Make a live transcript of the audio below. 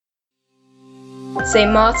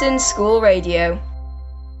St. Martin's School Radio.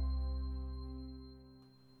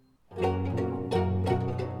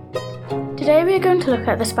 Today we are going to look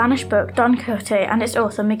at the Spanish book Don Quixote and its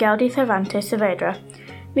author Miguel de Cervantes Saavedra.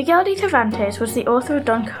 Miguel de Cervantes was the author of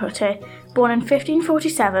Don Quixote, born in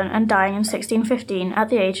 1547 and dying in 1615 at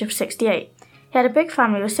the age of 68. He had a big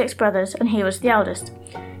family with 6 brothers and he was the eldest.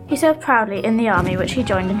 He served proudly in the army which he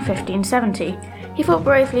joined in 1570. He fought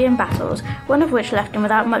bravely in battles, one of which left him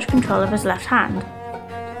without much control of his left hand.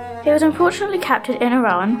 He was unfortunately captured in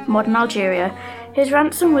Iran, modern Algeria. His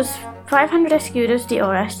ransom was 500 escudos de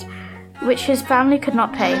ores, which his family could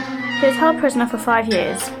not pay. He was held prisoner for 5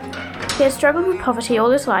 years. He had struggled with poverty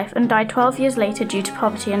all his life and died 12 years later due to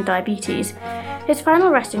poverty and diabetes. His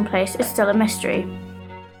final resting place is still a mystery.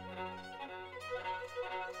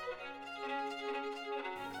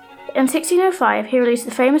 In 1605, he released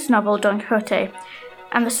the famous novel Don Quixote,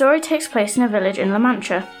 and the story takes place in a village in La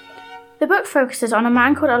Mancha. The book focuses on a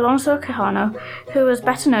man called Alonso Quijano, who was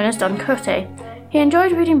better known as Don Quixote. He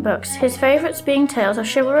enjoyed reading books, his favourites being tales of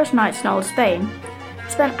chivalrous knights in old Spain.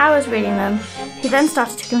 He spent hours reading them. He then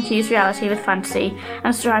started to confuse reality with fantasy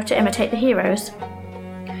and strive to imitate the heroes.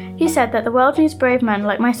 He said that the world needs brave men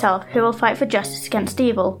like myself who will fight for justice against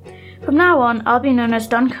evil. From now on, I'll be known as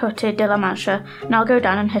Don Quixote de la Mancha, and I'll go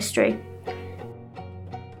down in history.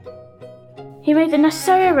 He made the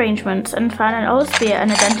necessary arrangements and found an old spear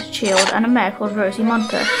and a dented shield and a mare called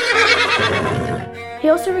Rosamonte. He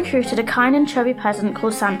also recruited a kind and chubby peasant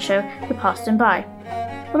called Sancho, who passed him by.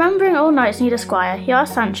 Remembering all knights need a squire, he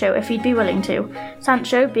asked Sancho if he'd be willing to.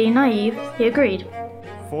 Sancho, being naive, he agreed.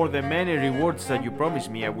 For the many rewards that you promise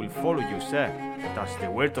me, I will follow you, sir. That's the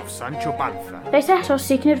word of Sancho Panza. They set off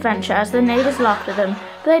seeking adventure as the neighbours laughed at them,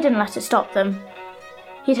 but they didn't let it stop them.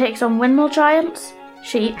 He takes on windmill giants,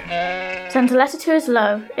 sheep, sends a letter to his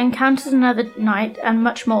love, encounters another knight, and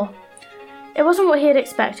much more. It wasn't what he had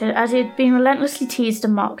expected, as he had been relentlessly teased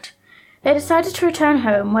and mocked. They decided to return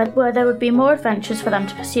home, where there would be more adventures for them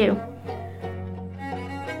to pursue.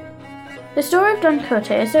 The story of Don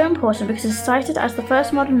Quixote is so important because it is cited as the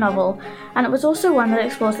first modern novel, and it was also one that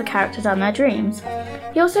explores the characters and their dreams.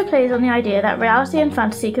 He also plays on the idea that reality and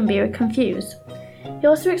fantasy can be confused. He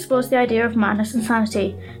also explores the idea of madness and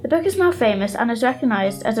sanity. The book is now famous and is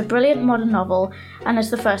recognised as a brilliant modern novel and as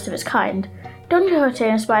the first of its kind. Don Quixote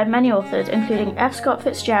inspired many authors, including F. Scott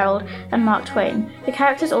Fitzgerald and Mark Twain. The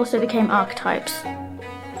characters also became archetypes.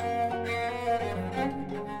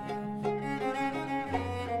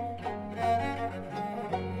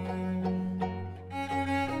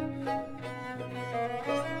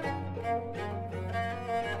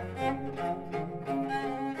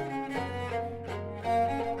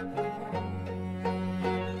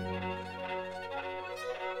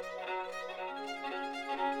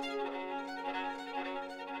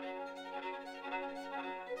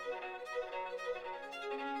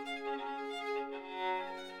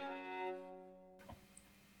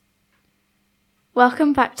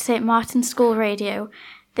 Welcome back to St. Martin's School Radio.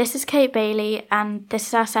 This is Kate Bailey, and this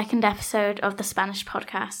is our second episode of the Spanish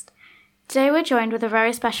podcast. Today we're joined with a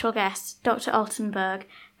very special guest, Dr. Altenberg,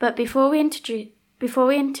 but before we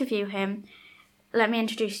interview him, let me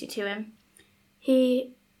introduce you to him.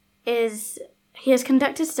 He has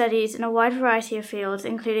conducted studies in a wide variety of fields,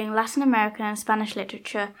 including Latin American and Spanish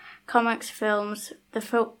literature, comics, films, the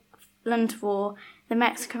Falklands War, the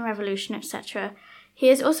Mexican Revolution, etc. He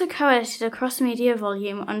has also co-edited a cross-media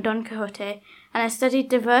volume on Don Quixote and has studied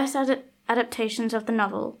diverse adaptations of the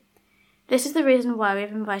novel. This is the reason why we've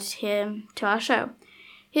invited him to our show.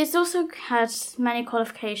 He has also had many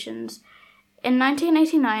qualifications. In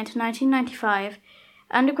 1989 to 1995,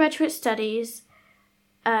 undergraduate studies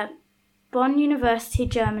at Bonn University,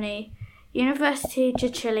 Germany, University de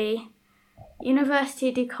Chile, University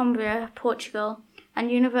de Coimbra, Portugal, and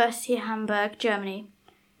University of Hamburg, Germany.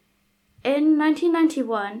 In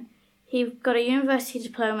 1991, he got a university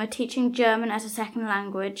diploma teaching German as a second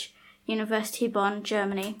language, University Bonn,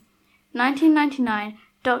 Germany. 1999,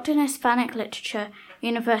 Doctor in Hispanic Literature,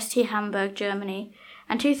 University Hamburg, Germany.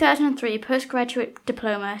 And 2003, postgraduate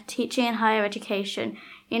diploma teaching in higher education,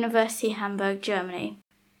 University Hamburg, Germany.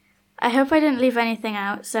 I hope I didn't leave anything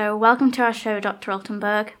out, so welcome to our show, Dr.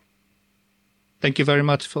 Altenberg. Thank you very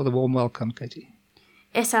much for the warm welcome, Katie.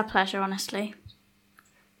 It's our pleasure, honestly.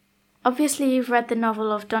 Obviously, you've read the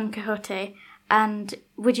novel of Don Quixote, and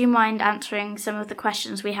would you mind answering some of the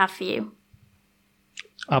questions we have for you?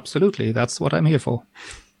 Absolutely, that's what I'm here for.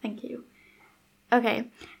 Thank you. Okay,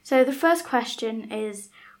 so the first question is,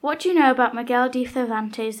 what do you know about Miguel de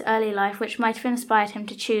Cervantes' early life which might have inspired him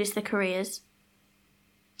to choose the careers?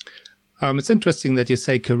 It's interesting that you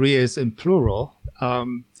say careers in plural.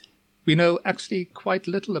 we know actually quite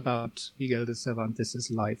little about Miguel de Cervantes'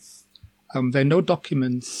 life. There are no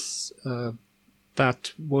documents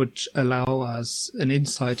that would allow us an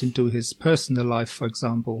insight into his personal life, for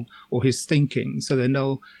example, or his thinking. So there are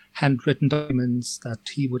no handwritten documents that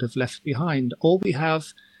he would have left behind. All we have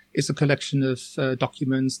is a collection of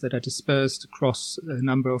documents that are dispersed across a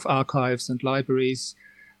number of archives and libraries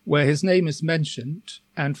where his name is mentioned.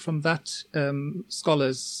 And from that,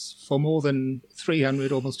 scholars for more than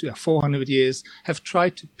 300, almost 400 years have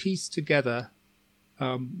tried to piece together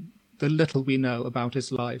the little we know about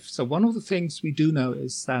his life. So one of the things we do know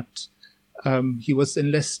is that he was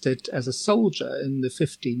enlisted as a soldier in the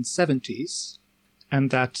 1570s, and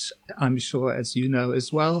that, I'm sure, as you know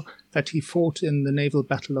as well, that he fought in the naval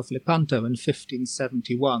battle of Lepanto in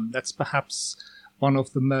 1571. That's perhaps one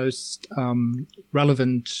of the most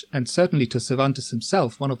relevant, and certainly to Cervantes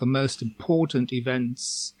himself, one of the most important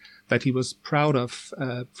events that he was proud of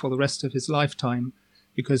for the rest of his lifetime,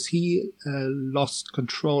 because he lost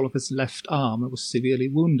control of his left arm and was severely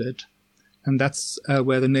wounded. And that's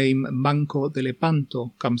where the name Manco de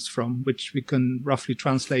Lepanto comes from, which we can roughly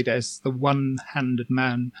translate as the one-handed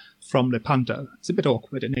man from Lepanto. It's a bit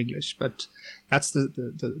awkward in English, but that's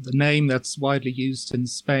the name that's widely used in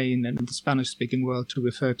Spain and in the Spanish-speaking world to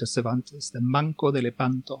refer to Cervantes, the Manco de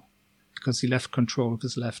Lepanto, because he left control of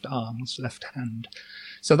his left arm, his left hand.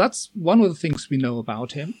 So that's one of the things we know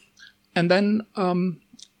about him. And then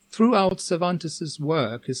throughout Cervantes'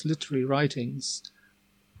 work, his literary writings,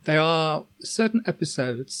 there are certain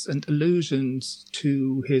episodes and allusions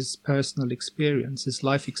to his personal experience, his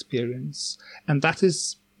life experience. And that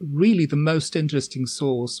is really the most interesting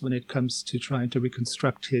source when it comes to trying to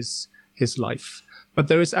reconstruct his life. But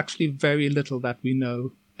there is actually very little that we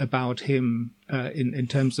know about him in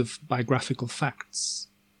terms of biographical facts.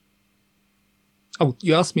 Oh,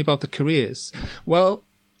 you asked me about the careers. Well,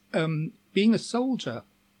 being a soldier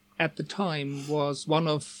at the time was one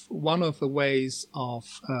of the ways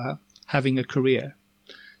of having a career.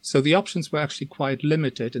 So the options were actually quite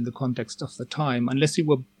limited in the context of the time. Unless you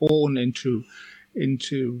were born into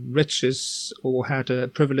riches or had a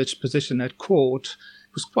privileged position at court,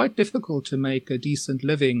 it was quite difficult to make a decent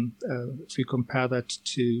living if you compare that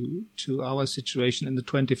to our situation in the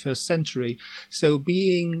 21st century. So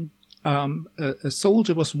being a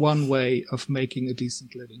soldier was one way of making a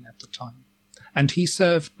decent living at the time. And he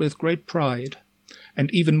served with great pride, and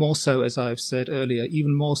even more so, as I've said earlier,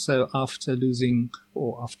 even more so after losing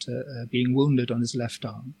or after being wounded on his left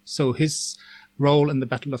arm. So his role in the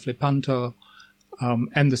Battle of Lepanto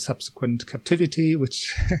and the subsequent captivity,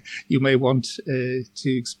 which you may want to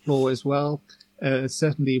explore as well,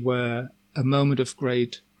 certainly were a moment of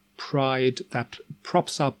great pride that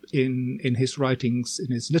props up in his writings,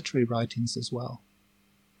 in his literary writings as well.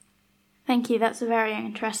 Thank you, that's very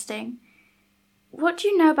interesting. What do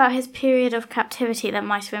you know about his period of captivity that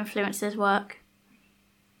might have influenced his work?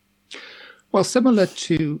 Well, similar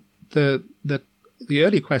to the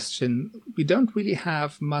early question, we don't really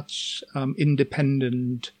have much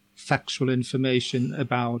independent factual information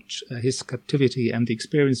about his captivity and the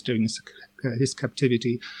experience during his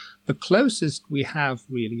captivity. The closest we have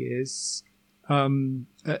really is an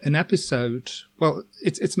episode. Well,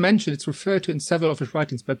 it's mentioned, it's referred to in several of his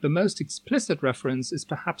writings, but the most explicit reference is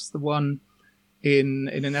perhaps the one in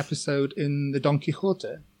an episode in the Don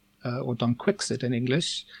Quixote, or Don Quixote in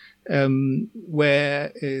English,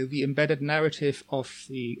 where the embedded narrative of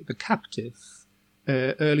the captive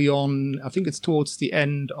early on, I think it's towards the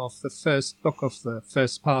end of the first book of the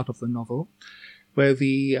first part of the novel, where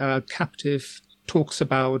the captive talks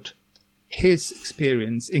about his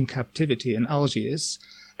experience in captivity in Algiers.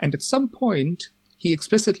 And at some point, he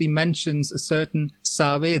explicitly mentions a certain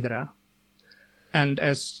Saavedra. And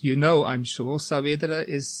as you know, I'm sure, Saavedra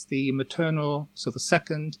is the maternal, so the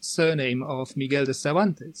second surname of Miguel de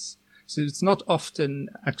Cervantes. So it's not often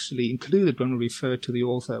actually included when we refer to the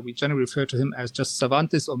author. We generally refer to him as just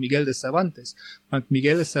Cervantes or Miguel de Cervantes. But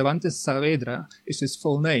Miguel de Cervantes Saavedra is his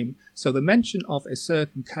full name. So the mention of a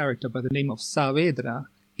certain character by the name of Saavedra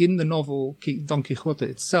in the novel Don Quixote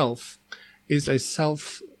itself is a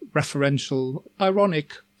self-referential,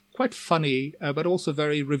 ironic, quite funny, but also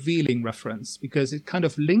very revealing reference, because it kind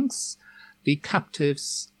of links the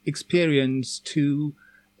captive's experience to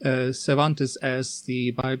Cervantes as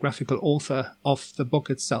the biographical author of the book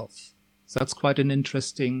itself. So that's quite an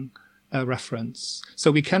interesting reference.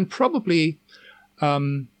 So we can probably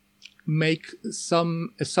make some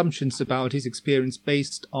assumptions about his experience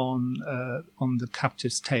based on the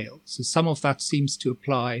captive's tale. So some of that seems to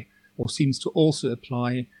apply, or seems to also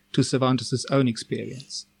apply, to Cervantes' own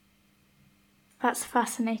experience. That's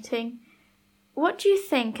fascinating. What do you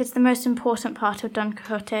think is the most important part of Don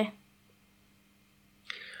Quixote?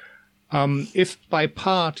 If by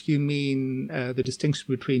part you mean the distinction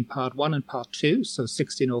between part 1 and part 2, so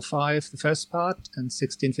 1605 the first part and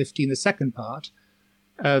 1615 the second part,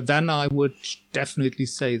 then I would definitely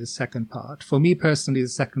say the second part. For me personally, the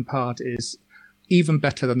second part is even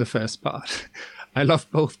better than the first part. I love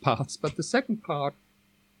both parts, but the second part,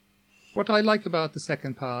 what I like about the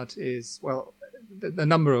second part is, well, the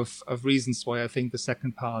number of reasons why I think the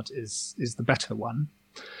second part is the better one.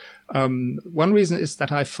 One reason is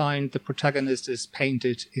that I find the protagonist is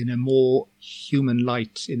painted in a more human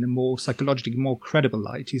light, in a more psychologically more credible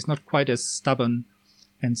light. He's not quite as stubborn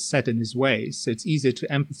and set in his ways, so it's easier to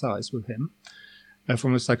empathize with him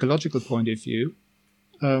from a psychological point of view.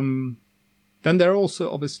 Then there are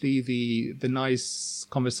also obviously the nice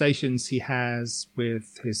conversations he has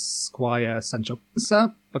with his squire Sancho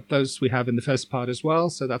Panza, but those we have in the first part as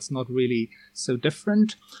well, so that's not really so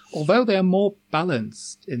different, although they are more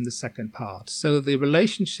balanced in the second part. So the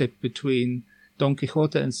relationship between Don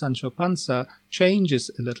Quixote and Sancho Panza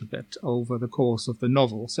changes a little bit over the course of the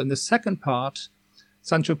novel. So in the second part,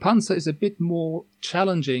 Sancho Panza is a bit more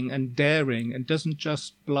challenging and daring and doesn't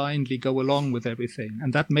just blindly go along with everything.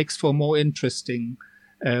 And that makes for a more interesting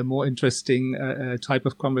type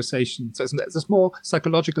of conversation. So there's more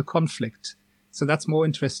psychological conflict. So that's more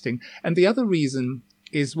interesting. And the other reason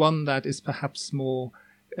is one that is perhaps more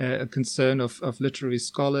a concern of literary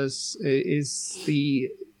scholars, is the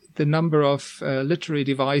number of literary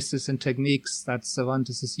devices and techniques that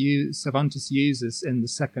Cervantes uses in the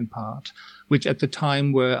second part, which at the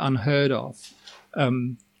time were unheard of.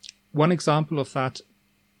 One example of that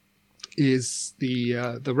is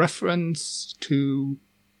the reference to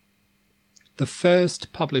the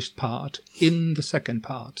first published part in the second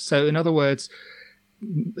part. So in other words,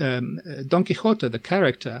 Don Quixote, the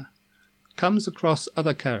character, comes across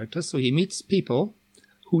other characters, so he meets people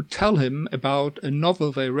who tell him about a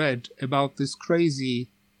novel they read about this crazy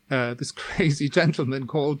gentleman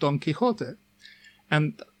called Don Quixote.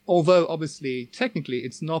 And although obviously technically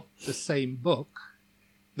it's not the same book,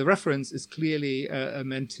 the reference is clearly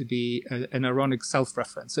meant to be an ironic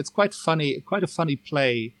self-reference. So it's quite a funny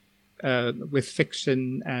play with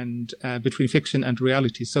fiction and between fiction and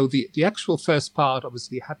reality. So the actual first part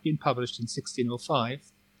obviously had been published in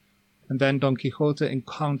 1605. And then Don Quixote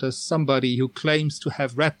encounters somebody who claims to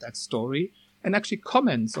have read that story and actually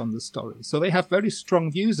comments on the story. So they have very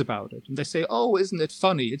strong views about it. And they say, oh, isn't it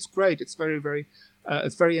funny? It's great. It's very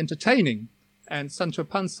entertaining. And Sancho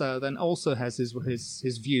Panza then also has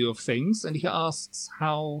his view of things. And he asks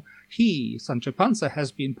how Sancho Panza,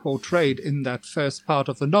 has been portrayed in that first part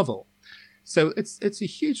of the novel. So it's a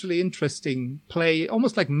hugely interesting play,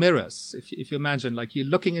 almost like mirrors, if you imagine, like you're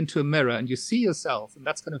looking into a mirror and you see yourself, and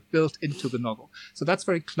that's kind of built into the novel. So that's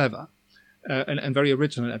very clever and very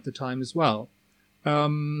original at the time as well. Let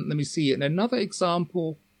me see. And another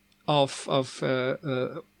example of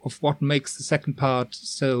what makes the second part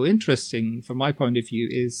so interesting from my point of view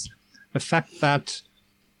is the fact that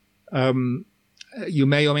you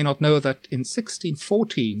may or may not know that in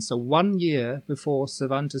 1614, so 1 year before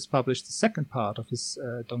Cervantes published the second part of his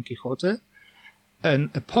Don Quixote,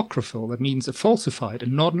 an apocryphal, that means a falsified, a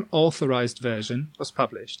non-authorized version, was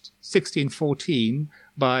published, 1614,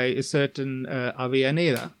 by a certain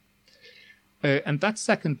Avellaneda. And that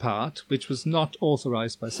second part, which was not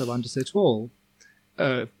authorized by Cervantes at all,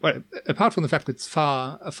 well, apart from the fact that it's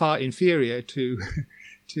far inferior to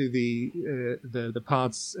the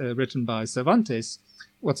parts written by Cervantes,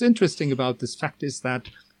 what's interesting about this fact is that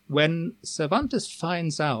when Cervantes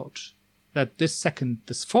finds out that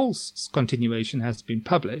this false continuation has been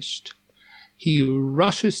published, he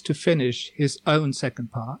rushes to finish his own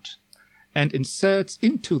second part and inserts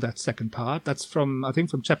into that second part, that's from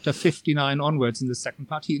chapter 59 onwards in the second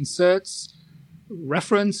part, he inserts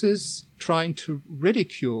references trying to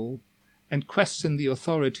ridicule and question the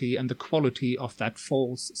authority and the quality of that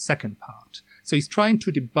false second part. So he's trying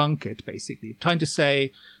to debunk it, basically, trying to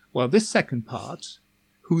say, well, this second part,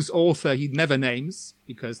 whose author he never names,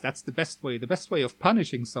 because that's the best way of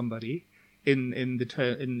punishing somebody in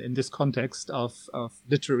this context of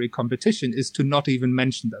literary competition, is to not even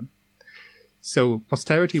mention them. So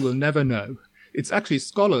posterity will never know. It's actually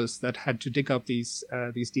scholars that had to dig up these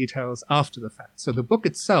details after the fact. So the book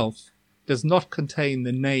itself does not contain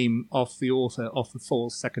the name of the author of the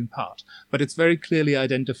false second part, but it's very clearly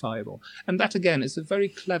identifiable. And that, again, is a very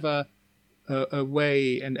clever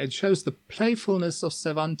way, and it shows the playfulness of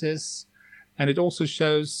Cervantes, and it also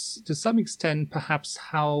shows, to some extent, perhaps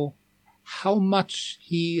how much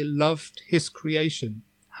he loved his creation,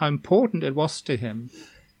 how important it was to him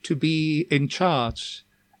to be in charge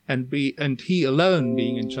and he alone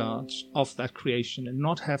being in charge of that creation and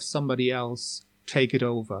not have somebody else take it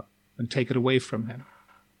over and take it away from him.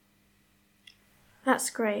 That's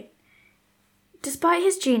great. Despite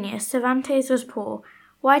his genius, Cervantes was poor.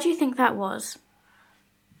 Why do you think that was?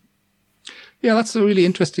 Yeah, that's a really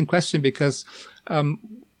interesting question because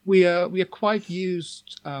we are quite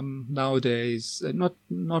used nowadays, not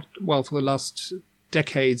well for the last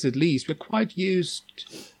decades at least. We're quite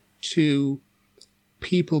used to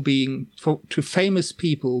famous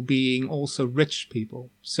people being also rich people.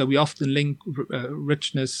 So we often link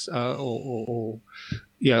richness or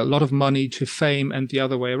a lot of money to fame and the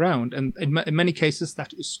other way around. And in many cases,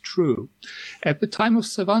 that is true. At the time of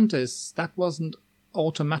Cervantes, that wasn't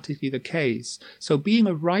automatically the case. So being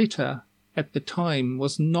a writer at the time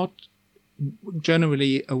was not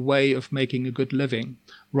generally a way of making a good living.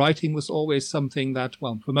 Writing was always something that,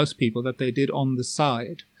 well, for most people, that they did on the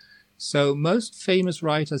side. So most famous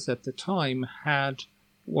writers at the time had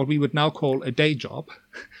what we would now call a day job,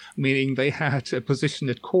 meaning they had a position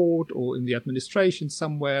at court or in the administration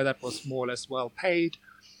somewhere that was more or less well paid.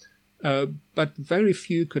 But very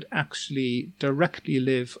few could actually directly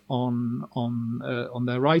live on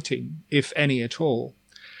their writing, if any at all.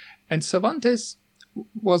 And Cervantes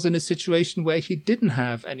was in a situation where he didn't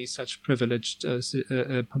have any such privileged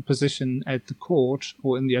position at the court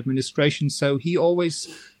or in the administration, so he always,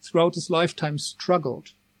 throughout his lifetime,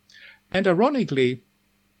 struggled. And ironically,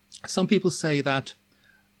 some people say that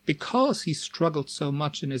because he struggled so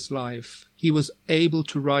much in his life, he was able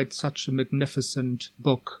to write such a magnificent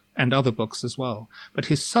book and other books as well. But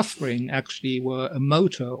his suffering actually were a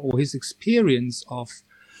motor, or his experience of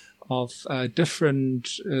different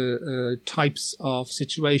types of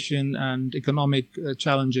situation and economic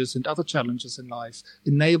challenges and other challenges in life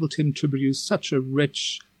enabled him to produce such a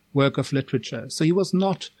rich work of literature. So he was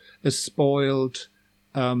not a spoiled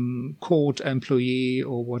court employee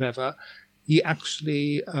or whatever. He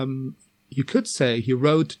actually, you could say, he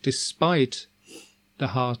wrote despite the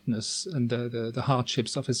hardness and the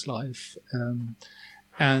hardships of his life.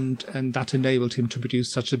 And that enabled him to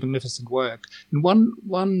produce such a magnificent work. And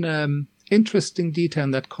one interesting detail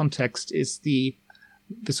in that context is the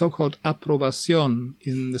so-called approbación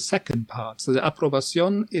in the second part. So the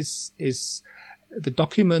approbación is the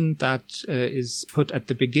document that is put at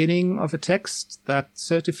the beginning of a text that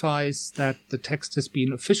certifies that the text has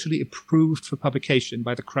been officially approved for publication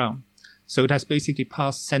by the Crown. So it has basically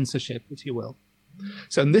passed censorship, if you will.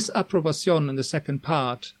 So in this approbación in the second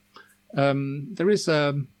part, there is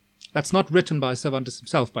that's not written by Cervantes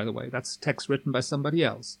himself, by the way. That's text written by somebody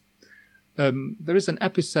else. There is an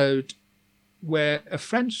episode where a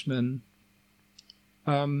Frenchman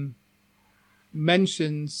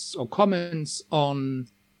mentions or comments on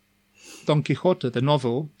Don Quixote, the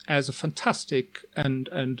novel, as a fantastic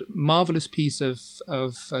and marvelous piece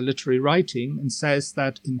of literary writing, and says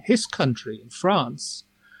that in his country, in France,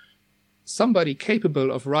 somebody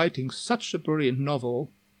capable of writing such a brilliant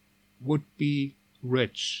novel would be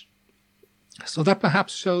rich. So that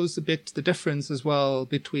perhaps shows a bit the difference as well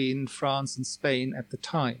between France and Spain at the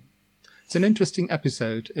time. It's an interesting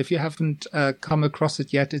episode. If you haven't come across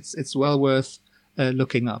it yet, it's well worth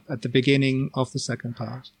looking up at the beginning of the second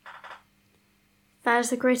part. That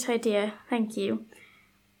is a great idea. Thank you.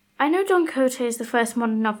 I know Don Quixote is the first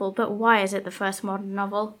modern novel, but why is it the first modern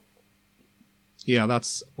novel? Yeah,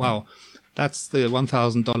 that's the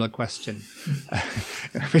 $1,000 question,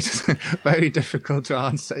 which is very difficult to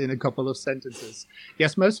answer in a couple of sentences.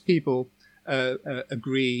 Yes, most people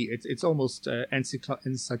agree. It's almost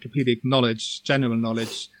encyclopedic knowledge, general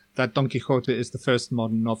knowledge, that Don Quixote is the first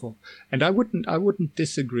modern novel, and I wouldn't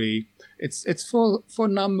disagree. It's for a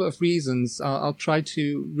number of reasons. I'll try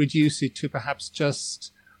to reduce it to perhaps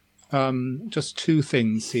just two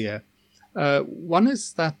things here. One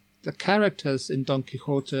is that the characters in Don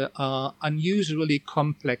Quixote are unusually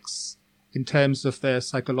complex in terms of their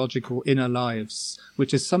psychological inner lives,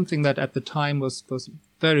 which is something that at the time was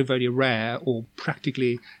very, very rare or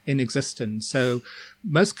practically inexistent. So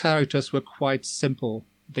most characters were quite simple.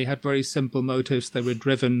 They had very simple motives. They were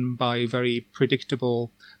driven by very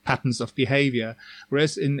predictable patterns of behavior.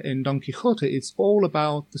 Whereas in Don Quixote, it's all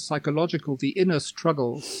about the psychological, the inner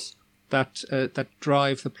struggles that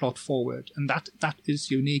drive the plot forward, and that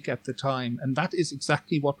is unique at the time, and that is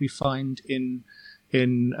exactly what we find in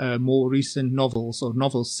more recent novels or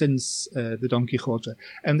novels since the Don Quixote.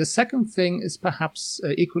 And the second thing is perhaps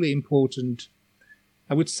equally important.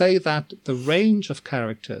 I would say that the range of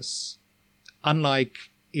characters, unlike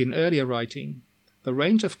in earlier writing, the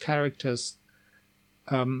range of characters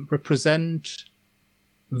represent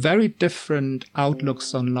very different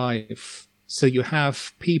outlooks on life. So you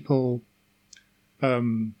have people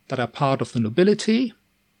that are part of the nobility,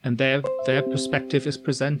 and their perspective is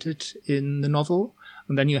presented in the novel.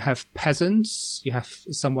 And then you have peasants. You have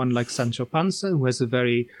someone like Sancho Panza, who has a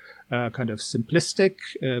very kind of simplistic,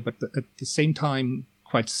 but at the same time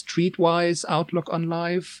quite streetwise outlook on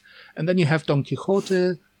life. And then you have Don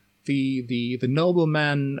Quixote, the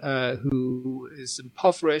nobleman who is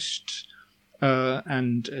impoverished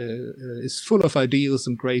and is full of ideals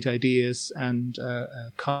and great ideas, and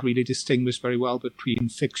can't really distinguish very well between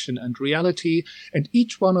fiction and reality. And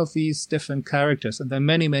each one of these different characters, and there are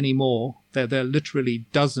many, many more, there are literally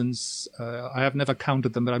dozens. I have never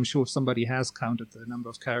counted them, but I'm sure somebody has counted the number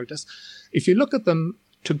of characters. If you look at them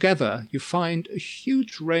together, you find a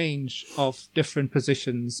huge range of different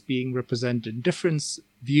positions being represented, different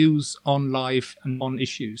views on life and on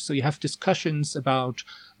issues. So you have discussions about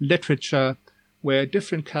literature where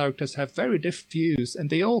different characters have very different views, and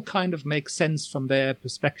they all kind of make sense from their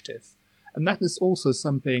perspective. And that is also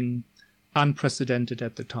something unprecedented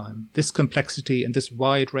at the time. This complexity and this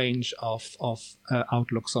wide range of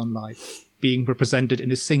outlooks on life being represented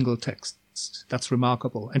in a single text. That's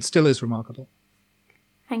remarkable, and still is remarkable.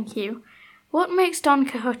 Thank you. What makes Don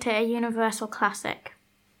Quixote a universal classic?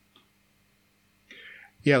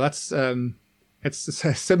 Yeah, that's it's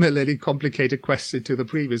a similarly complicated question to the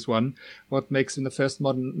previous one. What makes him the first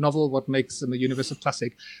modern novel? What makes him a universal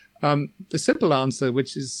classic? The simple answer,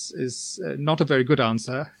 which is not a very good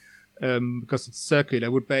answer, because it's circular,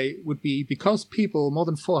 would be because people more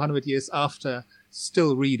than 400 years after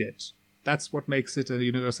still read it. That's what makes it a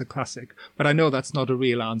universal classic. But I know that's not a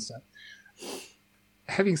real answer.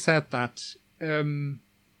 Having said that,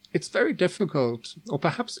 it's very difficult, or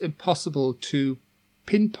perhaps impossible, to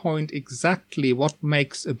pinpoint exactly what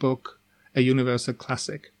makes a book a universal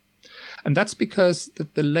classic. And that's because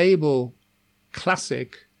the label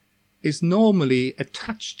classic is normally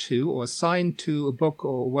attached to or assigned to a book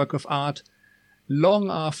or a work of art long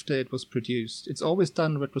after it was produced. It's always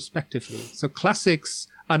done retrospectively. So classics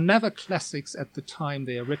are never classics at the time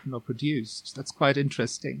they are written or produced. That's quite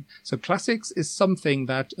interesting. So classics is something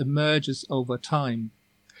that emerges over time.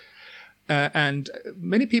 And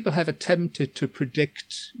many people have attempted to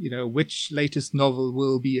predict, which latest novel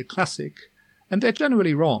will be a classic. And they're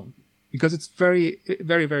generally wrong, because it's very,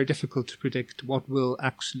 very, very difficult to predict what will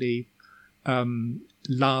actually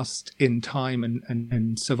last in time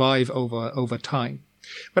and survive over time.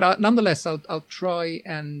 But nonetheless, I'll try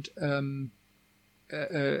and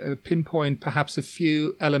pinpoint perhaps a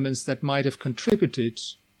few elements that might have contributed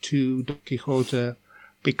to Don Quixote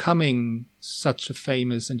becoming such a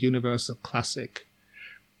famous and universal classic.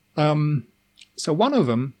 So one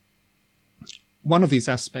of these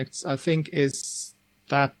aspects, I think, is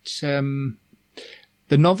that the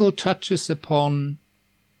novel touches upon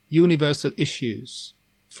universal issues.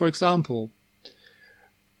 For example,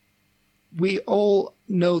 we all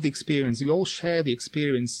know the experience, we all share the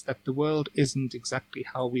experience that the world isn't exactly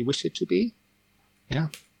how we wish it to be. Yeah.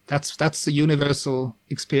 That's a universal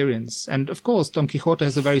experience. And of course, Don Quixote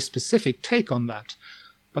has a very specific take on that.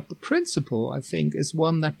 But the principle, I think, is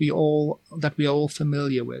one that we all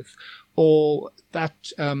familiar with, or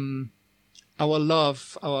that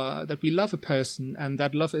that we love a person and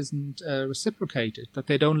that love isn't reciprocated, that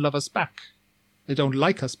they don't love us back. They don't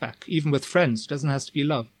like us back, even with friends. It doesn't have to be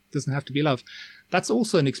love. That's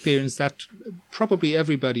also an experience that probably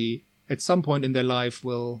everybody at some point in their life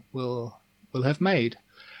will have made.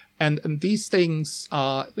 And these things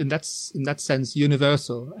are, in that sense,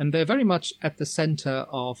 universal, and they're very much at the center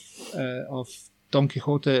of Don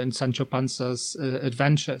Quixote and Sancho Panza's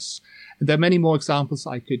adventures. And there are many more examples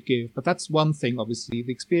I could give, but that's one thing. Obviously,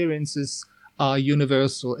 the experiences are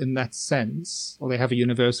universal in that sense, or they have a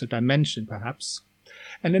universal dimension, perhaps.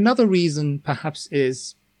 And another reason, perhaps,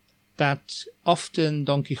 is that often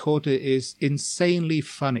Don Quixote is insanely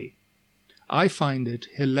funny. I find it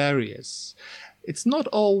hilarious. It's not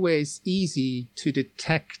always easy to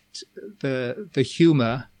detect the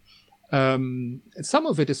humor. Some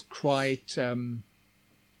of it is quite kind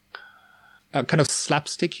of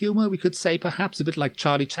slapstick humor, we could say, perhaps a bit like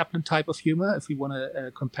Charlie Chaplin type of humor, if we want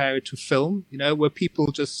to compare it to film, where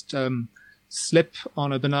people just slip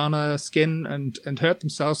on a banana skin and hurt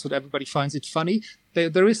themselves so that everybody finds it funny.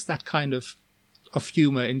 There is that kind of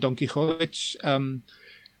humor in Don Quixote, which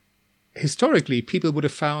historically people would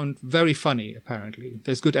have found very funny, apparently.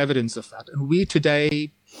 There's good evidence of that. And we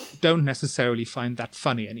today don't necessarily find that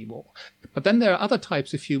funny anymore. But then there are other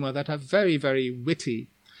types of humor that are very, very witty.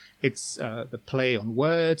 It's the play on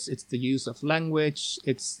words, it's the use of language,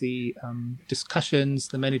 it's the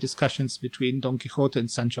the many discussions between Don Quixote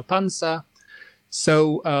and Sancho Panza.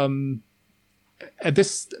 So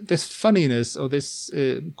this funniness or this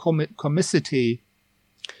comicity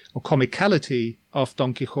or comicality of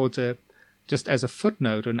Don Quixote, just as a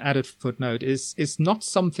footnote, an added footnote, is not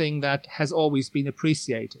something that has always been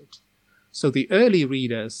appreciated. So the early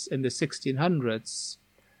readers in the 1600s,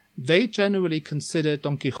 they generally considered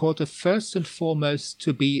Don Quixote first and foremost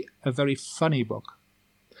to be a very funny book.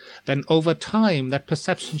 Then over time, that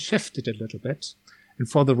perception shifted a little bit. And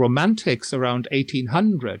for the Romantics around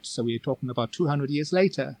 1800, so we're talking about 200 years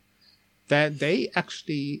later, they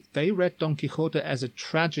read Don Quixote as a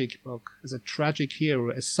tragic book, as a tragic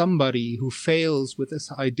hero, as somebody who fails with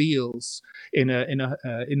his ideals in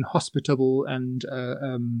inhospitable and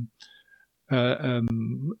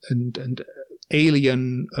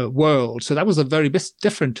alien world. So that was a very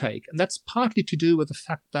different take, and that's partly to do with the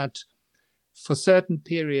fact that for certain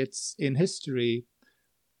periods in history,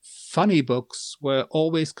 funny books were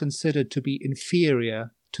always considered to be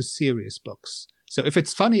inferior to serious books. So if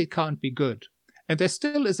it's funny, it can't be good. And there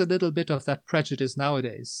still is a little bit of that prejudice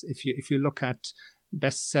nowadays. If you look at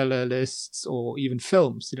bestseller lists or even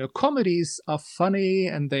films, comedies are funny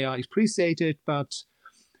and they are appreciated, but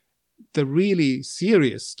the really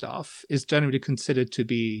serious stuff is generally considered to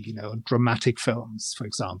be, dramatic films, for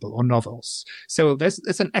example, or novels. So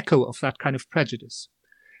there's an echo of that kind of prejudice.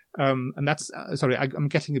 And that's, sorry, I'm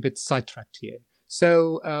getting a bit sidetracked here.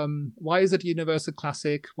 So why is it a universal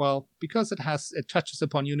classic? Well, because it touches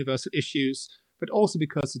upon universal issues, but also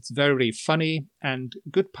because it's very funny, and a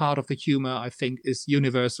good part of the humor, I think, is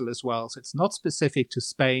universal as well. So it's not specific to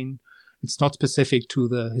Spain. It's not specific to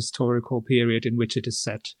the historical period in which it is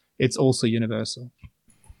set. It's also universal.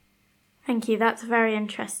 Thank you. That's very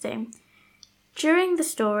interesting. During the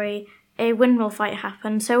story, a windmill fight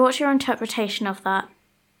happened. So what's your interpretation of that?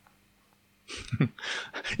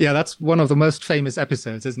 Yeah, that's one of the most famous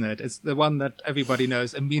episodes, isn't it? It's the one that everybody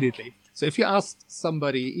knows immediately. So if you ask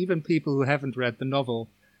somebody, even people who haven't read the novel,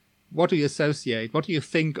 what do you associate? What do you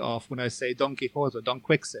think of when I say Don Quixote or Don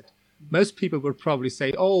Quixote? Most people would probably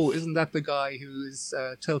say, oh, isn't that the guy who is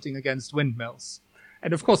tilting against windmills?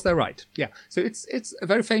 And of course, they're right. Yeah. So it's a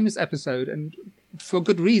very famous episode, and for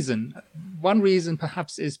good reason. One reason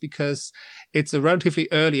perhaps is because it's a relatively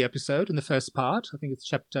early episode in the first part. I think it's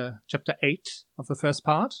chapter 8 of the first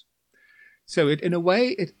part. So in a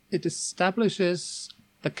way, it establishes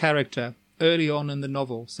the character early on in the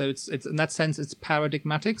novel. So it's in that sense, it's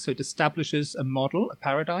paradigmatic. So it establishes a model, a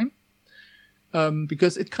paradigm,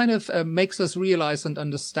 because it kind of makes us realize and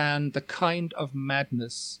understand the kind of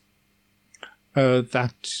madness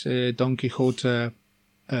that Don Quixote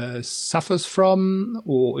suffers from,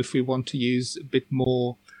 or if we want to use a bit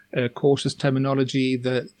more cautious terminology,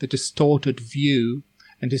 the distorted view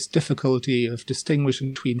and his difficulty of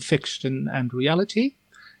distinguishing between fiction and reality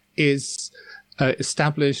is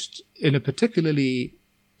established in a particularly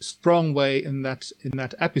strong way in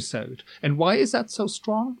that episode. And why is that so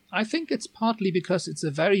strong? I think it's partly because it's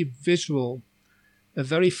a very physical,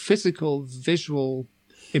 visual,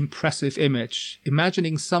 impressive image.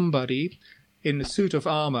 Imagining somebody in a suit of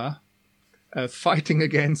armor fighting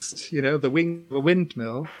against, the wing of a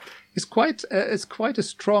windmill is quite a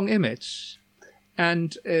strong image.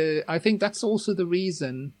 And I think that's also the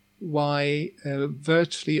reason why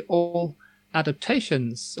virtually all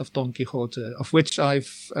adaptations of Don Quixote, of which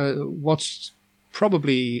I've watched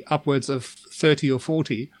probably upwards of 30 or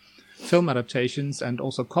 40 film adaptations and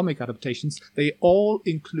also comic adaptations, they all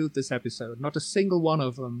include this episode. Not a single one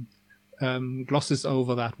of them glosses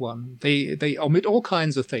over that one. They omit all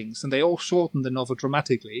kinds of things, and they all shorten the novel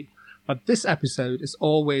dramatically. But this episode is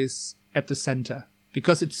always at the center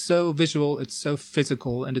because it's so visual, it's so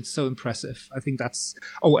physical, and it's so impressive. I think that's...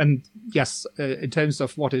 Oh, and yes, in terms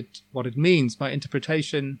of what it means, my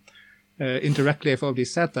interpretation, indirectly I've already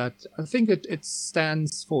said that, I think it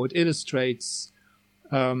it illustrates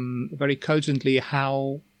very cogently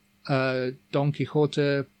how Don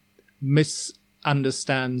Quixote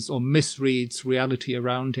misunderstands or misreads reality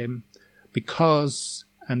around him because,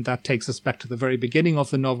 and that takes us back to the very beginning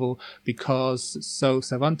of the novel, because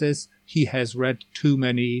Cervantes, he has read too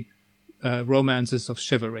many romances of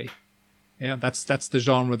chivalry. Yeah, that's the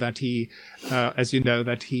genre that he, as you know,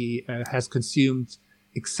 that he has consumed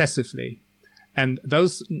excessively. And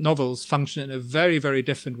those novels function in a very, very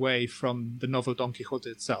different way from the novel Don Quixote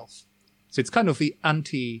itself. So it's kind of the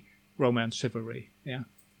anti-romance chivalry. Yeah,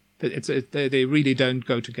 they really don't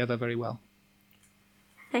go together very well.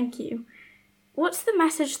 Thank you. What's the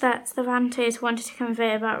message that Cervantes wanted to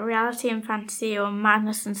convey about reality and fantasy, or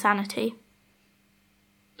madness and sanity?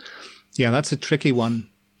 Yeah, that's a tricky one.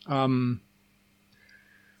 I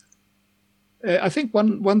think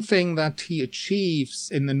one thing that he achieves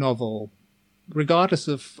in the novel, regardless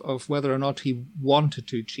of whether or not he wanted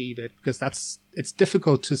to achieve it, because it's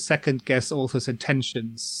difficult to second guess authors'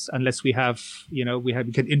 intentions unless we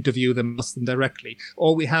can interview them, ask them directly.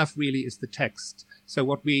 All we have really is the text. So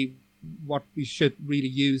what we should really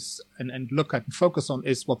use and look at and focus on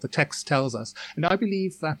is what the text tells us. And I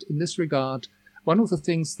believe that in this regard, one of the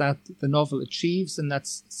things that the novel achieves in that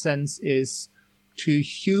sense is to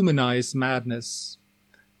humanize madness.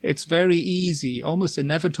 It's very easy, almost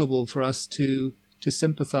inevitable for us to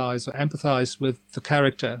sympathize or empathize with the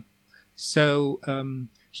character. So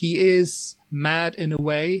he is mad in a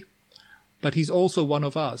way, but he's also one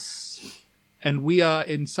of us. And we are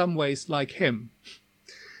in some ways like him.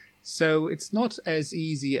 So it's not as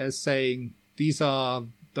easy as saying these are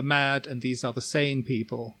the mad and these are the sane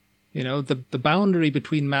people. The boundary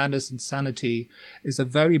between madness and sanity is a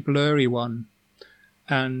very blurry one.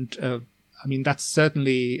 And that's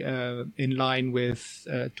certainly in line with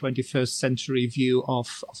 21st century view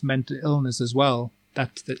of mental illness as well,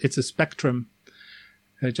 that it's a spectrum,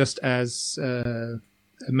 just as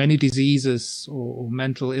many diseases or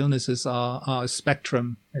mental illnesses are a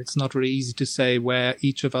spectrum. It's not really easy to say where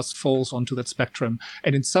each of us falls onto that spectrum.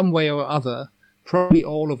 And in some way or other, probably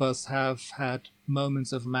all of us have had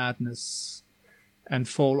moments of madness and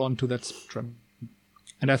fall onto that spectrum.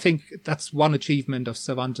 And I think that's one achievement of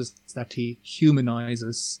Cervantes, that he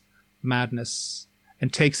humanizes madness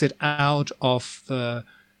and takes it out of the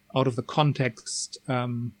context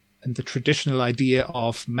and the traditional idea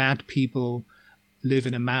of mad people live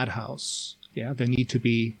in a madhouse. Yeah, they need to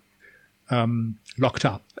be locked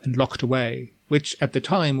up and locked away, which at the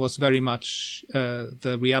time was very much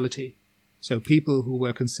the reality. So people who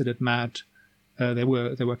were considered mad, they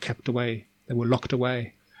were kept away, they were locked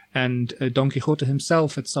away. And Don Quixote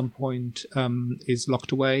himself at some point is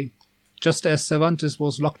locked away, just as Cervantes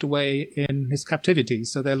was locked away in his captivity.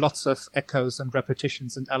 So there are lots of echoes and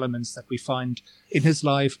repetitions and elements that we find in his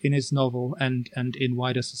life, in his novel, and in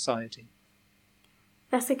wider society.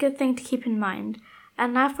 That's a good thing to keep in mind.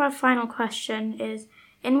 And now for our final question is,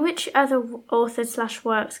 in which other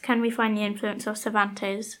authors/works can we find the influence of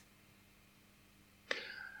Cervantes?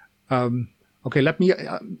 Okay, let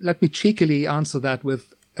me cheekily answer that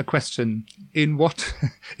with a question. In what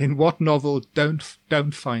novel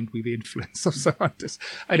don't find we the influence of Cervantes?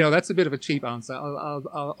 I know that's a bit of a cheap answer.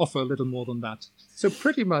 I'll offer a little more than that. So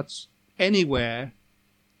pretty much anywhere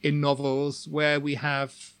in novels where we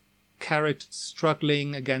have characters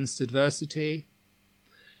struggling against adversity,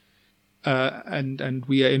 and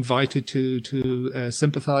we are invited to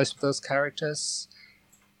sympathize with those characters.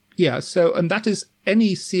 Yeah. So, and that is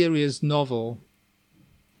any serious novel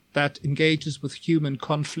that engages with human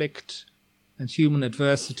conflict and human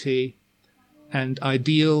adversity and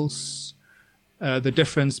ideals, the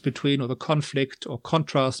difference between, or the conflict or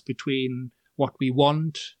contrast between what we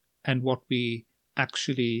want and what we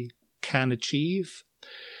actually can achieve.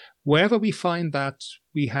 Wherever we find that,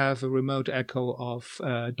 we have a remote echo of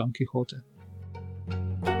Don Quixote.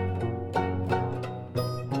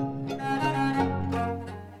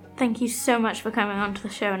 Thank you so much for coming on to the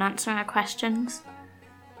show and answering our questions.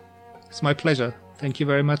 It's my pleasure. Thank you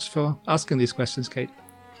very much for asking these questions, Kate.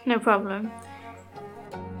 No problem.